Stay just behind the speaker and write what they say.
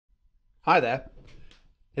Hi there.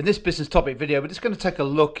 In this business topic video, we're just going to take a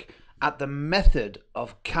look at the method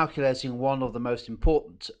of calculating one of the most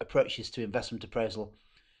important approaches to investment appraisal,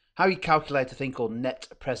 how you calculate a thing called net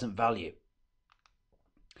present value.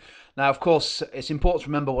 Now, of course, it's important to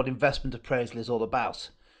remember what investment appraisal is all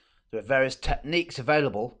about. There are various techniques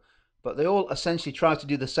available, but they all essentially try to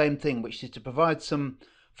do the same thing, which is to provide some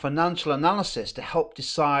financial analysis to help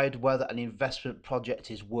decide whether an investment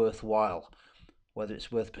project is worthwhile, whether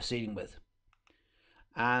it's worth proceeding with.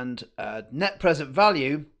 And net present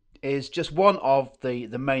value is just one of the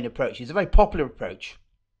main approaches. It's a very popular approach.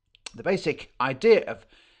 The basic idea of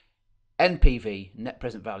NPV, net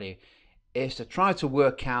present value, is to try to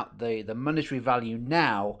work out the monetary value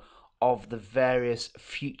now of the various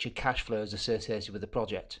future cash flows associated with the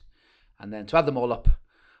project, and then to add them all up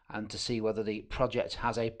and to see whether the project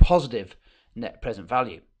has a positive net present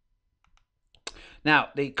value. Now,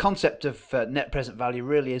 the concept of net present value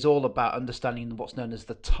really is all about understanding what's known as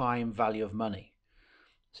the time value of money.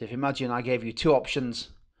 So if you imagine I gave you two options,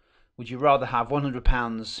 would you rather have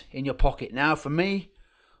 £100 in your pocket now from me,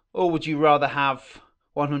 or would you rather have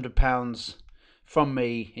 £100 from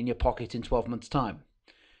me in your pocket in 12 months' time?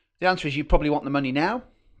 The answer is you probably want the money now,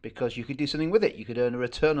 because you could do something with it. You could earn a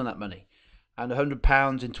return on that money. And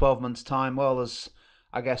 £100 in 12 months' time, well, there's,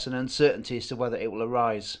 I guess, an uncertainty as to whether it will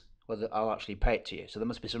arise, whether I'll actually pay it to you. So there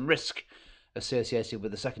must be some risk associated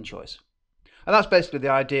with the second choice. And that's basically the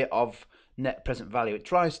idea of net present value. It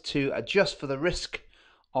tries to adjust for the risk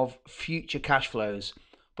of future cash flows,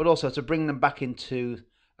 but also to bring them back into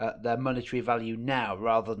their monetary value now,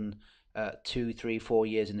 rather than 2, 3, 4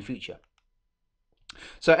 years in the future.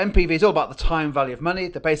 So NPV is all about the time value of money.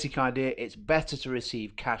 The basic idea, it's better to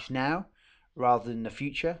receive cash now rather than in the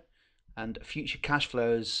future. And future cash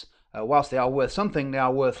flows, whilst they are worth something, they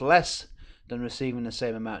are worth less than receiving the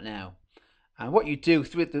same amount now. And what you do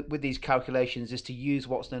with these calculations is to use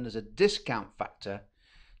what's known as a discount factor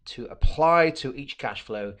to apply to each cash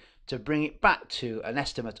flow to bring it back to an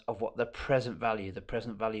estimate of what the present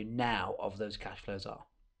value now of those cash flows are.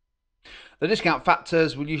 The discount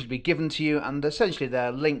factors will usually be given to you, and essentially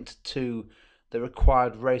they're linked to the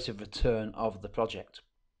required rate of return of the project.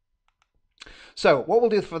 So what we'll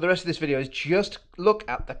do for the rest of this video is just look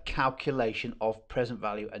at the calculation of present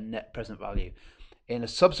value and net present value. In a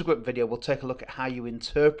subsequent video, we'll take a look at how you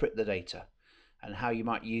interpret the data and how you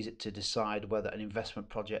might use it to decide whether an investment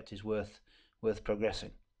project is worth progressing.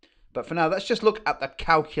 But for now, let's just look at the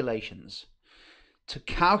calculations. To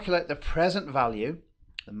calculate the present value,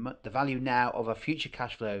 the value now of a future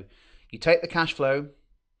cash flow, you take the cash flow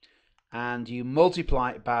and you multiply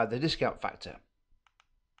it by the discount factor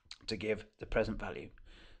to give the present value.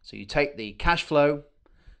 So you take the cash flow,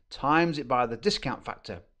 times it by the discount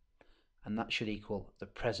factor, and that should equal the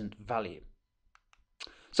present value.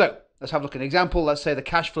 So let's have a look at an example. Let's say the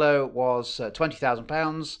cash flow was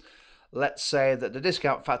 £20,000. Let's say that the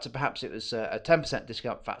discount factor, perhaps it was a 10%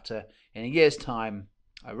 discount factor in a year's time,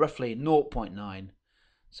 roughly 0.9.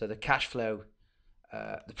 So the cash flow,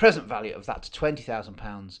 the present value of that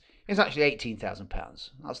 £20,000 is actually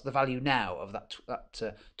 £18,000. That's the value now of that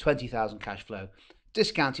 20,000 cash flow,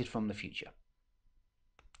 discounted from the future.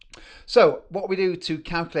 So what we do to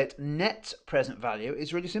calculate net present value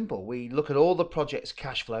is really simple. We look at all the project's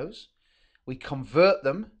cash flows, we convert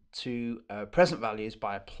them to present values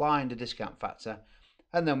by applying the discount factor,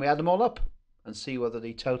 and then we add them all up and see whether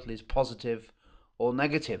the total is positive or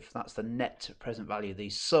negative. That's the net present value, the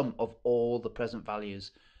sum of all the present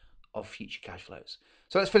values of future cash flows.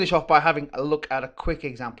 So let's finish off by having a look at a quick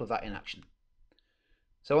example of that in action.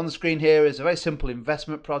 So on the screen here is a very simple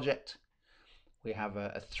investment project. We have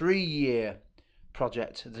a 3-year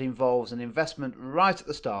project that involves an investment right at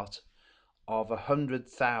the start of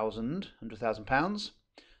 £100,000.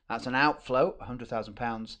 That's an outflow,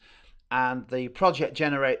 £100,000, and the project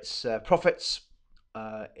generates profits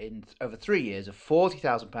in over 3 years of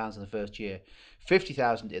 £40,000 in the first year,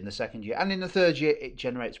 £50,000 in the second year, and in the third year it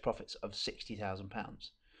generates profits of £60,000.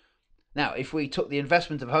 Now, if we took the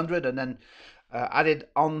investment of 100 and then added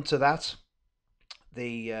on to that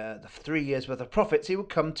the 3 years worth of profits, it would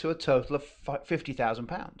come to a total of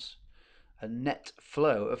 £50,000, a net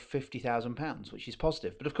flow of £50,000, which is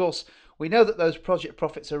positive. But of course, we know that those project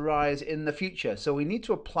profits arise in the future, so we need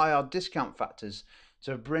to apply our discount factors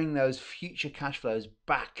to bring those future cash flows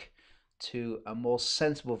back to a more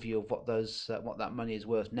sensible view of what that money is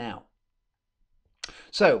worth now.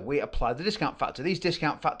 So we apply the discount factor. These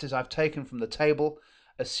discount factors I've taken from the table,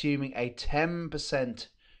 assuming a 10%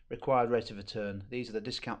 required rate of return. These are the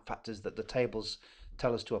discount factors that the tables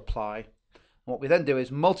tell us to apply. And what we then do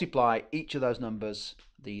is multiply each of those numbers,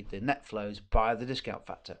 the net flows, by the discount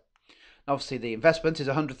factor. Obviously, the investment is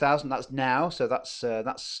 100,000. That's now, so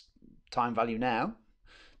that's time value now,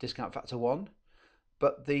 discount factor 1.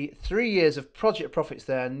 But the 3 years of project profits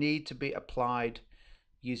there need to be applied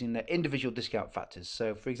using their individual discount factors.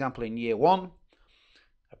 So, for example, in year 1,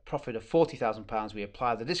 a profit of £40,000, we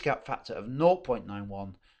apply the discount factor of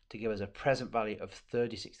 0.91 to give us a present value of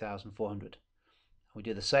 36,400. We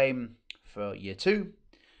do the same for year 2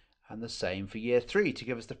 and the same for year 3 to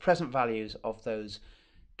give us the present values of those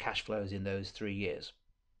cash flows in those 3 years.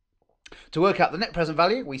 To work out the net present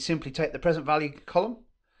value, we simply take the present value column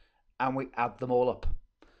and we add them all up.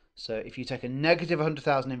 So if you take a negative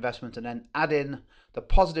 100,000 investment and then add in the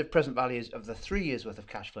positive present values of the 3 years worth of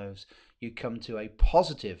cash flows, you come to a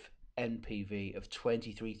positive NPV of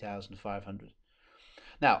 23,500.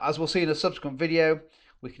 Now, as we'll see in a subsequent video,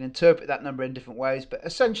 we can interpret that number in different ways, but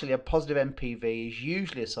essentially a positive NPV is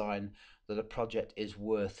usually a sign that a project is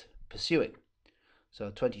worth pursuing.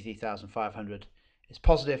 So 23,500 is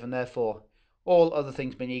positive, and therefore, all other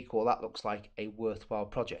things being equal, that looks like a worthwhile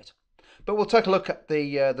project. But we'll take a look at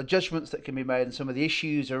the judgments that can be made and some of the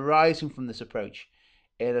issues arising from this approach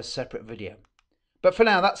in a separate video. But for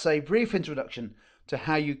now, that's a brief introduction to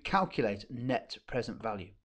how you calculate net present value.